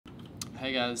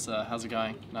Hey guys, how's it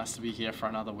going? Nice to be here for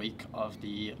another week of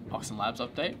the Oxen Labs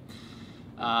update.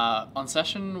 On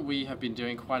session, we have been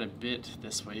doing quite a bit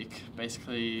this week,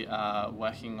 basically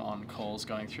working on calls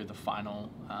going through the final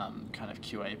kind of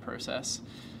QA process,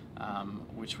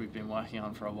 which we've been working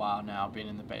on for a while now, been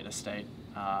in the beta state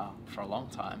for a long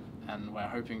time, and we're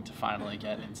hoping to finally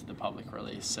get into the public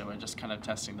release, so we're just kind of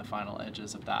testing the final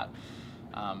edges of that.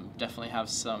 Definitely have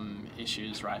some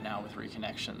issues right now with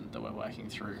reconnection that we're working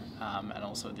through, and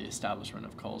also the establishment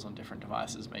of calls on different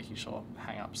devices, making sure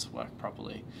hang-ups work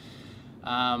properly.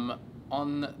 On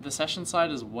the session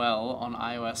side as well, on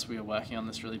iOS we are working on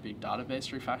this really big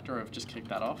database refactor. I've just kicked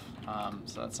that off,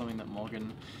 so that's something that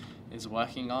Morgan is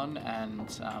working on,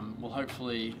 and will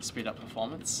hopefully speed up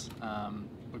performance.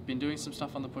 We've been doing some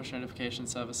stuff on the push notification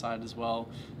server side as well,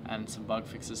 and some bug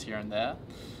fixes here and there.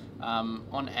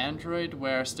 On Android,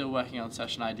 we're still working on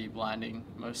session ID blinding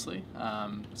mostly,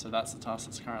 so that's the task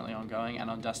that's currently ongoing, and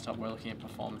on desktop we're looking at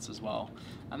performance as well,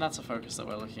 and that's a focus that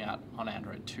we're looking at on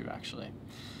Android too, actually.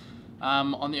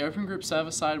 On the Open Group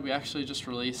server side, we actually just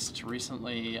released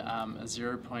recently a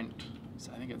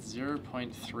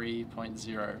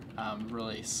 0.3.0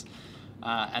 release.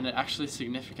 And it actually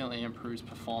significantly improves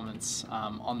performance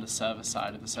on the server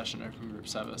side of the session Open Group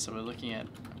server. So we're looking at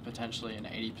potentially an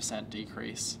 80%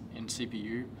 decrease in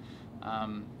CPU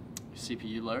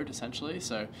load, essentially.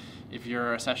 So if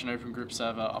you're a session Open Group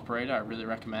server operator, I really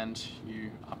recommend you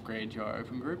upgrade your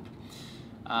Open Group.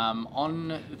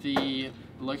 On the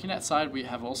LokiNet side, we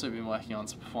have also been working on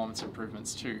some performance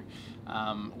improvements too.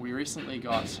 We recently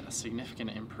got a significant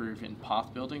improve in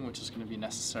path building, which is going to be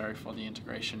necessary for the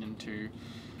integration into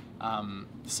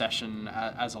Session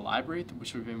as a library,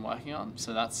 which we've been working on.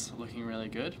 So that's looking really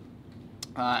good.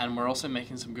 And we're also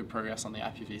making some good progress on the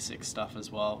IPv6 stuff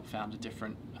as well. Found a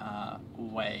different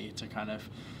way to kind of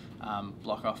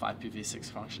block off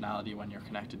IPv6 functionality when you're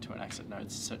connected to an exit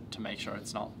node, so to make sure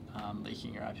it's not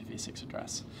leaking your IPv6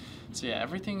 address. So yeah,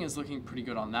 everything is looking pretty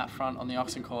good on that front. On the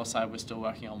Oxen Core side, we're still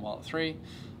working on Wallet 3,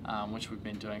 which we've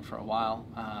been doing for a while,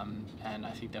 and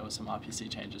I think there were some RPC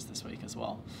changes this week as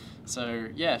well. So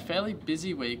yeah, fairly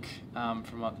busy week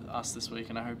from us this week,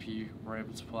 and I hope you were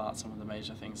able to pull out some of the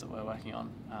major things that we're working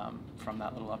on from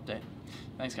that little update.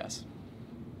 Thanks guys.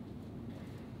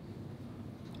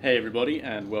 Hey everybody,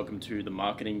 and welcome to the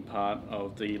marketing part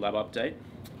of the lab update.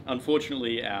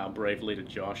 Unfortunately, our brave leader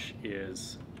Josh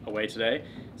is away today,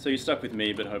 so you're stuck with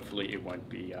me, but hopefully it won't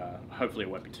be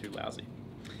too lousy.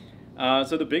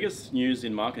 So the biggest news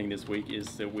in marketing this week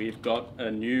is that we've got a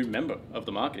new member of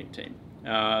the marketing team.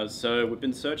 So we've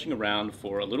been searching around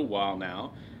for a little while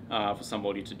now for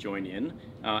somebody to join in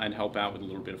and help out with a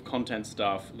little bit of content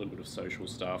stuff, a little bit of social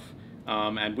stuff.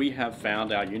 And we have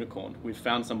found our unicorn. We've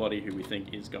found somebody who we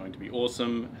think is going to be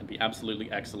awesome and be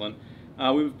absolutely excellent.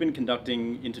 We've been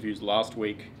conducting interviews last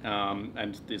week,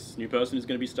 and this new person is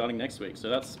going to be starting next week. So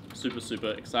that's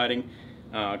super exciting.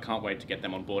 Can't wait to get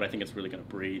them on board. I think it's really going to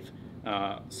breathe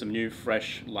some new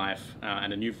fresh life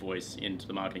and a new voice into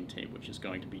the marketing team, which is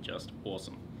going to be just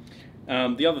awesome.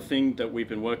 The other thing that we've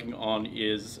been working on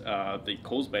is the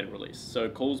calls beta release. So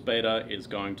calls beta is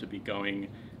going to be going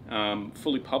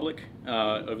fully public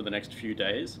over the next few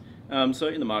days. So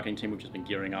in the marketing team, we've just been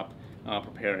gearing up,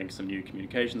 preparing some new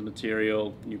communications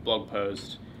material, new blog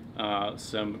post,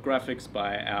 some graphics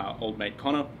by our old mate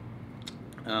Connor,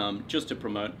 just to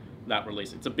promote that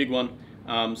release. It's a big one,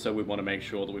 so we want to make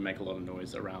sure that we make a lot of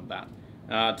noise around that.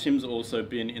 Tim's also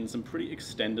been in some pretty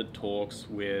extended talks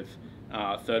with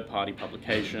third-party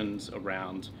publications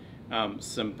around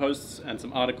some posts and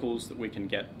some articles that we can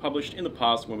get published. In the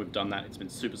past, when we've done that, it's been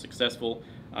super successful.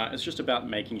 It's just about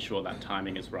making sure that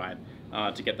timing is right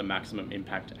to get the maximum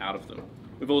impact out of them.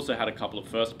 We've also had a couple of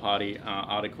first-party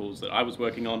articles that I was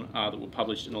working on that were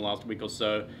published in the last week or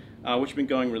so, which have been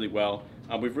going really well.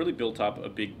 We've really built up a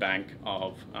big bank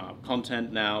of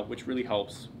content now, which really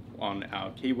helps on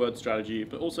our keyword strategy,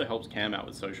 but also helps Cam out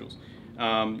with socials.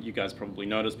 You guys probably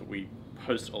noticed, but we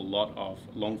post a lot of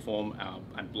long form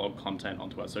and blog content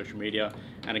onto our social media,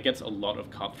 and it gets a lot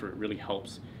of cut through. It really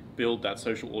helps build that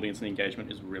social audience, and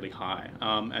engagement is really high.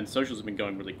 And socials have been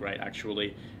going really great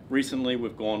actually. Recently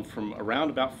we've gone from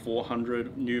around about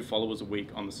 400 new followers a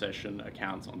week on the session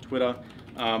accounts on Twitter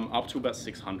up to about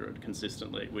 600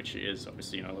 consistently, which is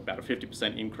obviously about a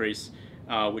 50% increase,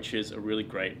 which is a really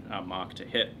great mark to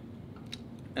hit.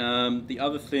 The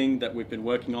other thing that we've been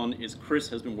working on is Chris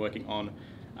has been working on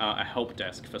a help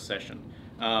desk for Session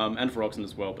and for Oxen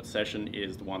as well, but Session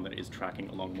is the one that is tracking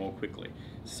along more quickly.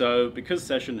 So because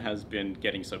Session has been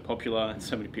getting so popular and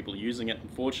so many people are using it,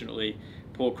 unfortunately,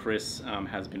 poor Chris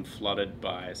has been flooded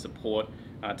by support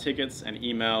tickets and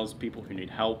emails, people who need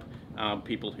help,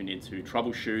 people who need to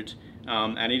troubleshoot,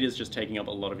 and it is just taking up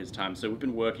a lot of his time. So we've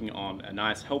been working on a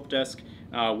nice help desk,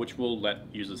 which will let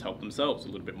users help themselves a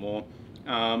little bit more,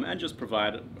 and just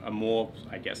provide a more,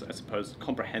 I suppose,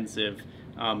 comprehensive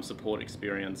support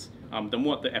experience than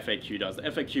what the FAQ does. The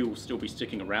FAQ will still be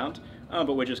sticking around,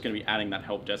 but we're just going to be adding that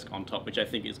help desk on top, which I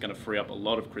think is going to free up a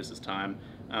lot of Chris's time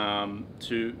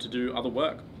to do other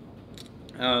work.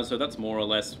 So that's more or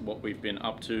less what we've been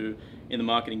up to in the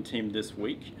marketing team this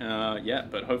week. Yeah,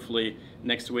 but hopefully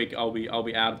next week I'll be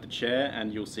out of the chair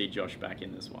and you'll see Josh back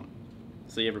in this one.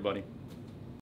 See you, everybody.